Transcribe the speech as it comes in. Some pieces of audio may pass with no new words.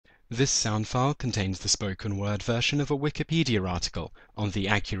This sound file contains the spoken word version of a Wikipedia article on the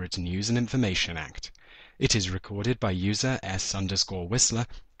Accurate News and Information Act. It is recorded by user S_Whistler,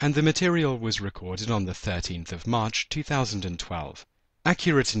 and the material was recorded on the 13th of March 2012.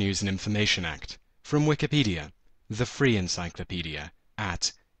 Accurate News and Information Act. From Wikipedia, the free encyclopedia,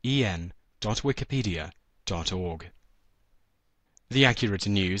 at en.wikipedia.org. The Accurate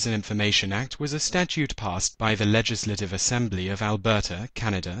News and Information Act was a statute passed by the Legislative Assembly of Alberta,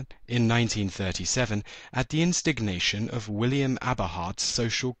 Canada, in 1937 at the instigation of William Aberhart's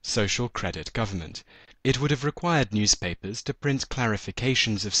social credit government. It would have required newspapers to print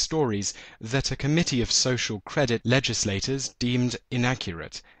clarifications of stories that a committee of social credit legislators deemed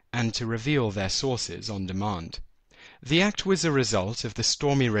inaccurate, and to reveal their sources on demand. The act was a result of the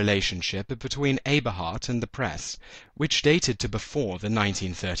stormy relationship between Aberhart and the press, which dated to before the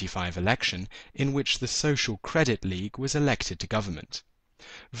 1935 election in which the Social Credit League was elected to government.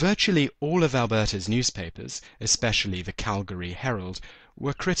 Virtually all of Alberta's newspapers, especially the Calgary Herald,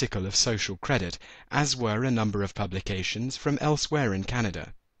 were critical of social credit, as were a number of publications from elsewhere in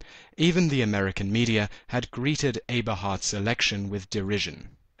Canada. Even the American media had greeted Aberhart's election with derision.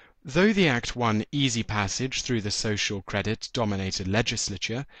 Though the Act won easy passage through the social credit-dominated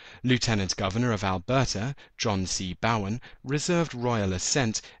legislature, Lieutenant Governor of Alberta, John C. Bowen, reserved royal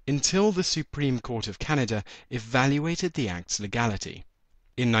assent until the Supreme Court of Canada evaluated the Act's legality.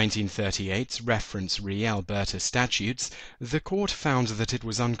 In 1938's Reference Re Alberta Statutes, the court found that it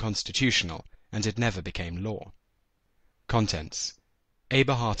was unconstitutional, and it never became law. Contents: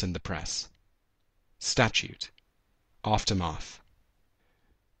 Aberhart and the Press. Statute. Aftermath.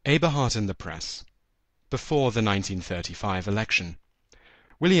 Aberhart and the Press. Before the 1935 election.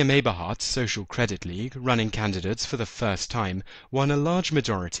 William Aberhart's Social Credit League, running candidates for the first time, won a large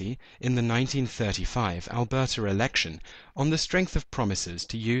majority in the 1935 Alberta election on the strength of promises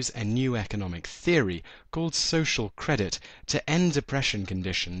to use a new economic theory called social credit to end depression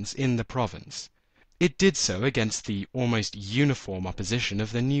conditions in the province. It did so against the almost uniform opposition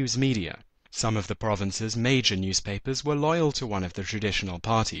of the news media. Some of the province's major newspapers were loyal to one of the traditional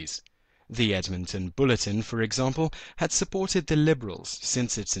parties. The Edmonton Bulletin, for example, had supported the Liberals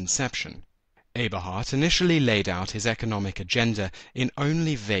since its inception. Aberhart initially laid out his economic agenda in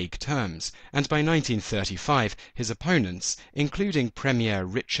only vague terms, and by 1935 his opponents, including Premier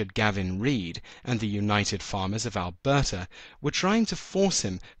Richard Gavin Reid and the United Farmers of Alberta, were trying to force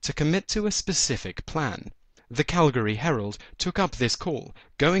him to commit to a specific plan. The Calgary Herald took up this call,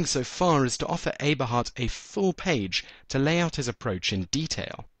 going so far as to offer Aberhart a full page to lay out his approach in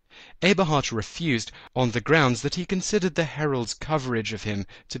detail. Aberhart refused on the grounds that he considered the Herald's coverage of him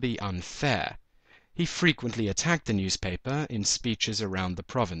to be unfair. He frequently attacked the newspaper in speeches around the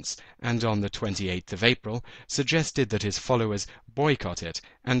province, and on the 28th of April suggested that his followers boycott it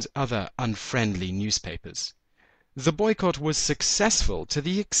and other unfriendly newspapers. The boycott was successful to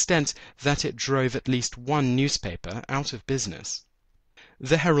the extent that it drove at least one newspaper out of business.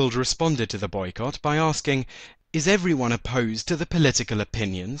 The Herald responded to the boycott by asking, "Is everyone opposed to the political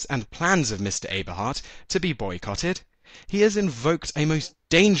opinions and plans of Mr. Aberhart to be boycotted? He has invoked a most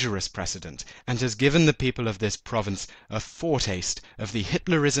dangerous precedent, and has given the people of this province a foretaste of the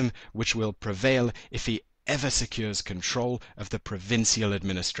Hitlerism which will prevail if he ever secures control of the provincial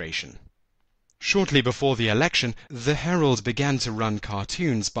administration." Shortly before the election, the Herald began to run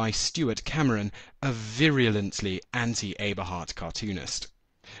cartoons by Stuart Cameron, a virulently anti-Aberhart cartoonist.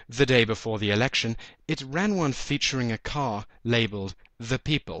 The day before the election, it ran one featuring a car labelled "The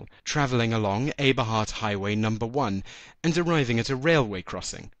People" travelling along Aberhart Highway No. 1 and arriving at a railway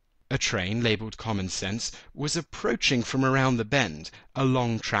crossing. A train labelled "Common Sense" was approaching from around the bend,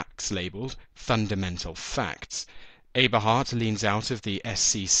 along tracks labelled "Fundamental Facts." Aberhart leans out of the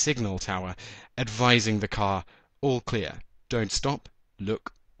SC signal tower, advising the car, "All clear. Don't stop,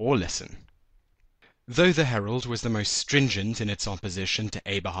 look, or listen." Though the Herald was the most stringent in its opposition to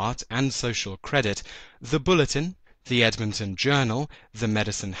Aberhart and social credit, the Bulletin, the Edmonton Journal, the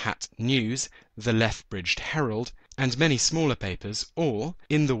Medicine Hat News, the Lethbridge Herald, and many smaller papers all,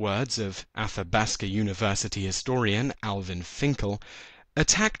 in the words of Athabasca University historian Alvin Finkel,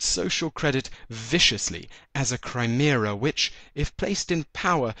 attacked social credit viciously as a chimera which, if placed in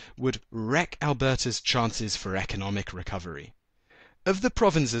power, would wreck Alberta's chances for economic recovery. Of the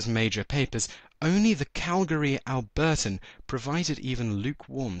province's major papers, only the Calgary Albertan provided even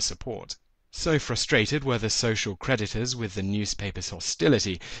lukewarm support. So frustrated were the social creditors with the newspaper's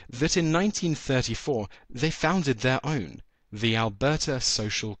hostility that in 1934 they founded their own, the Alberta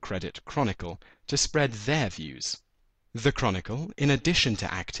Social Credit Chronicle, to spread their views. The Chronicle, in addition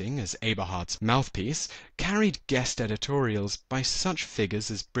to acting as Eberhard's mouthpiece, carried guest editorials by such figures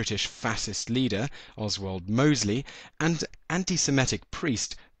as British fascist leader Oswald Mosley and anti-Semitic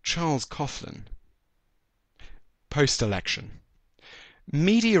priest Charles Coughlin. Post-election.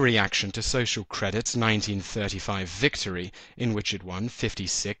 Media reaction to Social Credit's 1935 victory, in which it won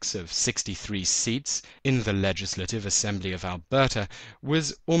 56 of 63 seats in the Legislative Assembly of Alberta,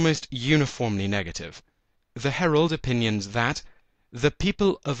 was almost uniformly negative. The Herald opinioned that "the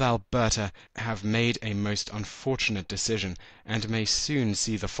people of Alberta have made a most unfortunate decision, and may soon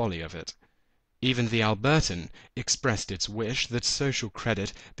see the folly of it." Even the Albertan expressed its wish that social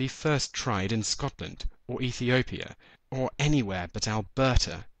credit be first tried in Scotland or Ethiopia, or anywhere but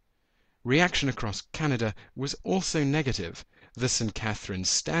Alberta. Reaction across Canada was also negative. The St. Catharines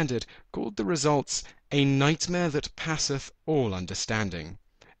Standard called the results "a nightmare that passeth all understanding,"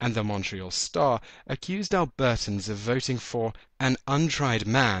 and the Montreal Star accused Albertans of voting for "an untried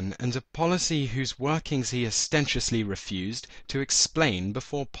man and a policy whose workings he ostentatiously refused to explain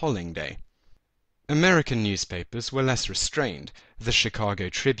before polling day." American newspapers were less restrained. The Chicago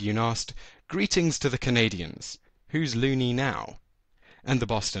Tribune asked, "Greetings to the Canadians. Who's loony now?" And the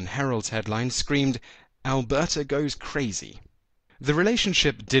Boston Herald's headline screamed, "Alberta goes crazy." The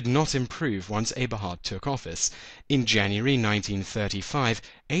relationship did not improve once Eberhard took office. In January 1935,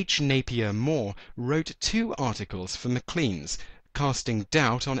 H. Napier Moore wrote 2 articles for Maclean's, casting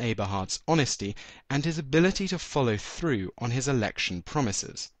doubt on Eberhard's honesty and his ability to follow through on his election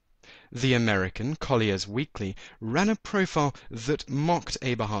promises. The American Collier's Weekly ran a profile that mocked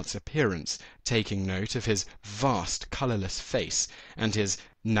Eberhard's appearance, taking note of his vast colourless face and his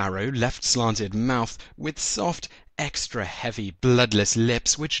narrow left-slanted mouth with soft, extra heavy, bloodless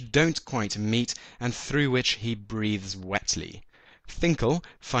lips which don't quite meet and through which he breathes wetly. Finkel,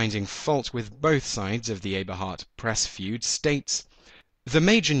 finding fault with both sides of the Eberhard press feud, states, "The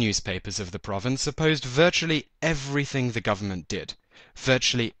major newspapers of the province opposed virtually everything the government did.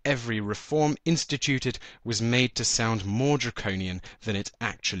 Virtually every reform instituted was made to sound more draconian than it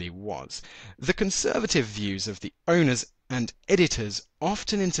actually was. The conservative views of the owners and editors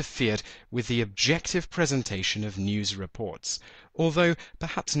often interfered with the objective presentation of news reports, although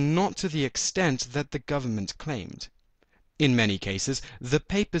perhaps not to the extent that the government claimed. In many cases the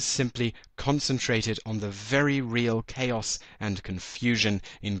papers simply concentrated on the very real chaos and confusion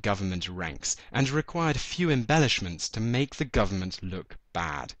in government ranks, and required few embellishments to make the government look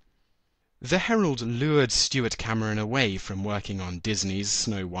bad." The Herald lured Stuart Cameron away from working on Disney's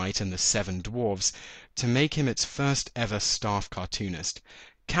Snow White and the Seven Dwarfs to make him its first ever staff cartoonist.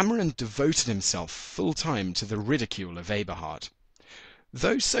 Cameron devoted himself full-time to the ridicule of Eberhard.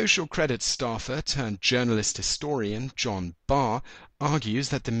 Though social credit staffer turned journalist historian John Barr argues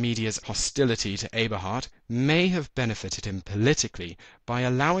that the media's hostility to Eberhard may have benefited him politically by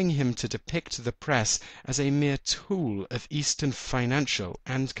allowing him to depict the press as a mere tool of Eastern financial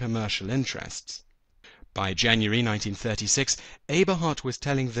and commercial interests. By January 1936, Eberhard was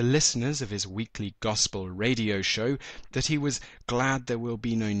telling the listeners of his weekly gospel radio show that he was "glad there will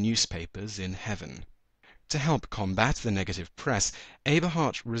be no newspapers in heaven." To help combat the negative press,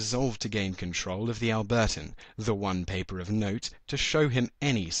 Eberhard resolved to gain control of the Albertan, the one paper of note, to show him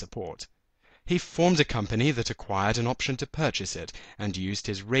any support. He formed a company that acquired an option to purchase it, and used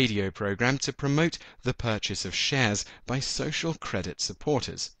his radio program to promote the purchase of shares by social credit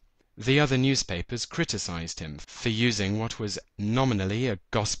supporters. The other newspapers criticized him for using what was nominally a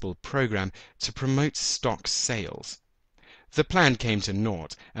gospel program to promote stock sales. The plan came to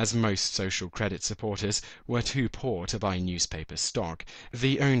naught, as most social credit supporters were too poor to buy newspaper stock.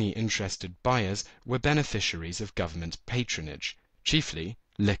 The only interested buyers were beneficiaries of government patronage, chiefly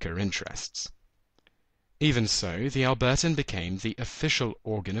liquor interests. Even so, the Albertan became the official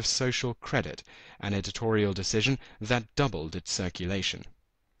organ of social credit, an editorial decision that doubled its circulation.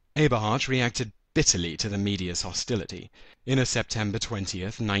 Eberhard reacted bitterly to the media's hostility. In a September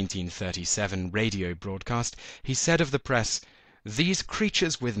 20th, 1937 radio broadcast, he said of the press, "These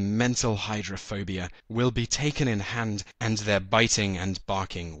creatures with mental hydrophobia will be taken in hand, and their biting and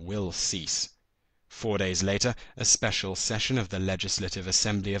barking will cease." 4 days later, a special session of the Legislative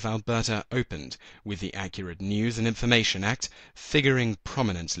Assembly of Alberta opened, with the Accurate News and Information Act figuring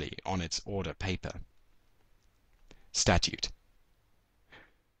prominently on its order paper. Statute.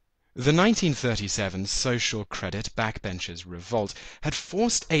 The 1937 social credit backbenchers' revolt had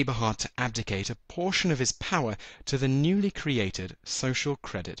forced Eberhard to abdicate a portion of his power to the newly created Social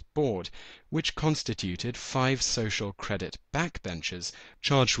Credit Board, which constituted 5 social credit backbenchers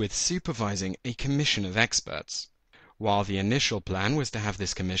charged with supervising a commission of experts. While the initial plan was to have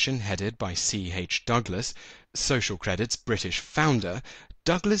this commission headed by C.H. Douglas, Social Credit's British founder,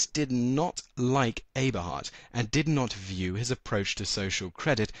 Douglas did not like Eberhard and did not view his approach to social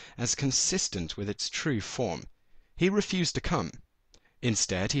credit as consistent with its true form. He refused to come.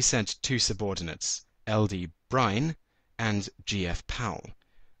 Instead, he sent two subordinates, L.D. Brine and G.F. Powell.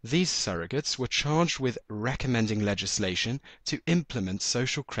 These surrogates were charged with recommending legislation to implement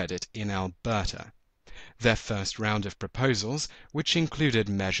social credit in Alberta. Their first round of proposals, which included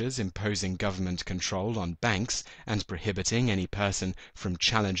measures imposing government control on banks and prohibiting any person from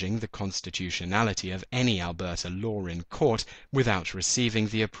challenging the constitutionality of any Alberta law in court without receiving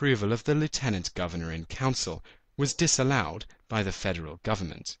the approval of the Lieutenant Governor in Council, was disallowed by the federal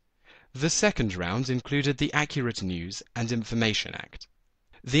government. The second round included the Accurate News and Information Act.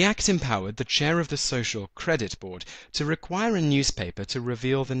 The Act empowered the chair of the Social Credit Board to require a newspaper to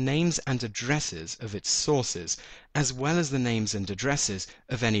reveal the names and addresses of its sources, as well as the names and addresses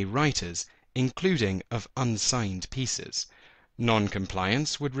of any writers, including of unsigned pieces.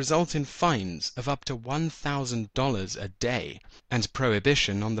 Non-compliance would result in fines of up to $1,000 a day, and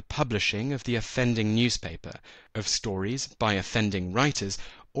prohibition on the publishing of the offending newspaper, of stories by offending writers,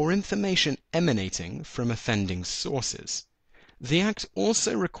 or information emanating from offending sources. The Act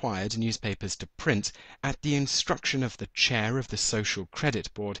also required newspapers to print, at the instruction of the chair of the Social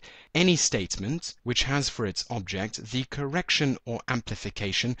Credit Board, any statement which has for its object the correction or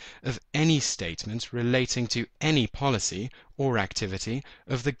amplification of any statement relating to any policy or activity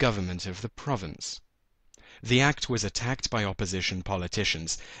of the government of the province. The Act was attacked by opposition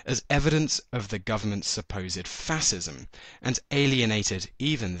politicians as evidence of the government's supposed fascism, and alienated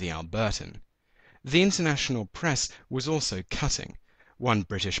even the Albertan. The international press was also cutting. One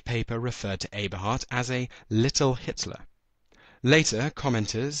British paper referred to Eberhard as a "little Hitler." Later,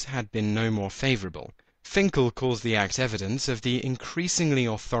 commenters had been no more favourable. Finkel calls the Act evidence of the increasingly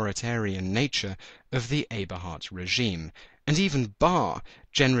authoritarian nature of the Eberhard regime, and even Barr,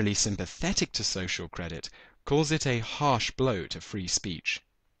 generally sympathetic to social credit, calls it a harsh blow to free speech.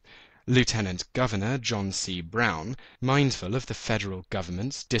 Lieutenant Governor John C. Brown, mindful of the federal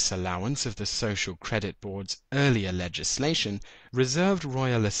government's disallowance of the Social Credit Board's earlier legislation, reserved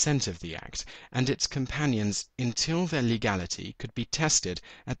royal assent of the Act and its companions until their legality could be tested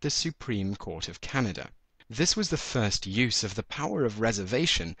at the Supreme Court of Canada. This was the first use of the power of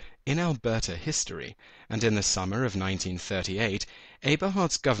reservation in Alberta history, and in the summer of 1938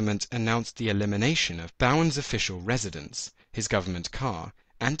 Eberhard's government announced the elimination of Bowen's official residence, his government car,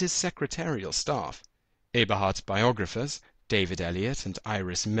 and his secretarial staff. Eberhard's biographers, David Elliott and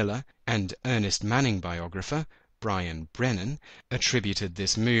Iris Miller, and Ernest Manning biographer, Brian Brennan, attributed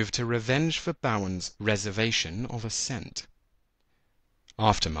this move to revenge for Bowen's reservation of assent.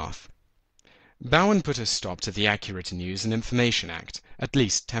 Aftermath. Bowen put a stop to the Accurate News and Information Act, at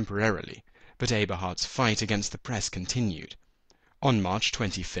least temporarily, but Eberhard's fight against the press continued. On March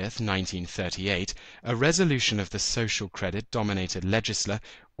 25, 1938, a resolution of the social credit-dominated legislature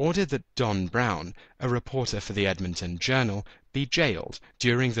ordered that Don Brown, a reporter for the Edmonton Journal, be jailed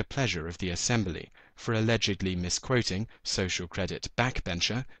during the pleasure of the Assembly for allegedly misquoting social credit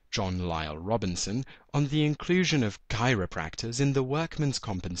backbencher John Lyle Robinson on the inclusion of chiropractors in the Workmen's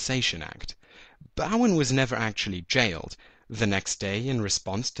Compensation Act. Bowen was never actually jailed. The next day, in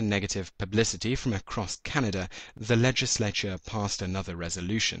response to negative publicity from across Canada, the legislature passed another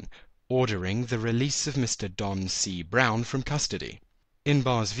resolution, ordering the release of Mr. Don C. Brown from custody. In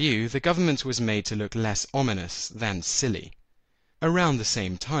Barr's view, the government was made to look less ominous than silly. Around the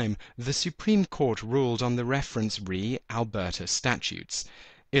same time, the Supreme Court ruled on the reference re Alberta statutes.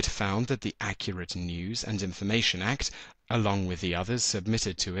 It found that the Accurate News and Information Act, along with the others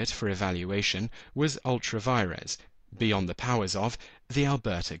submitted to it for evaluation, was ultra vires, beyond the powers of the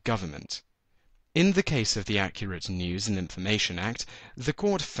Alberta government. In the case of the Accurate News and Information Act, the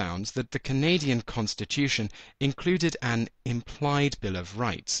court found that the Canadian Constitution included an implied Bill of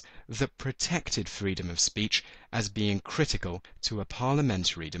Rights that protected freedom of speech as being critical to a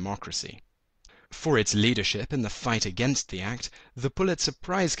parliamentary democracy. For its leadership in the fight against the Act, the Pulitzer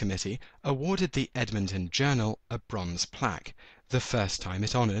Prize Committee awarded the Edmonton Journal a bronze plaque, the first time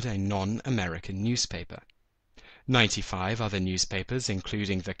it honored a non-American newspaper. 95 other newspapers,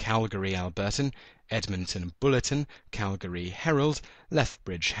 including the Calgary Albertan, Edmonton Bulletin, Calgary Herald,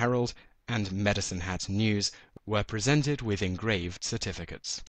 Lethbridge Herald, and Medicine Hat News, were presented with engraved certificates.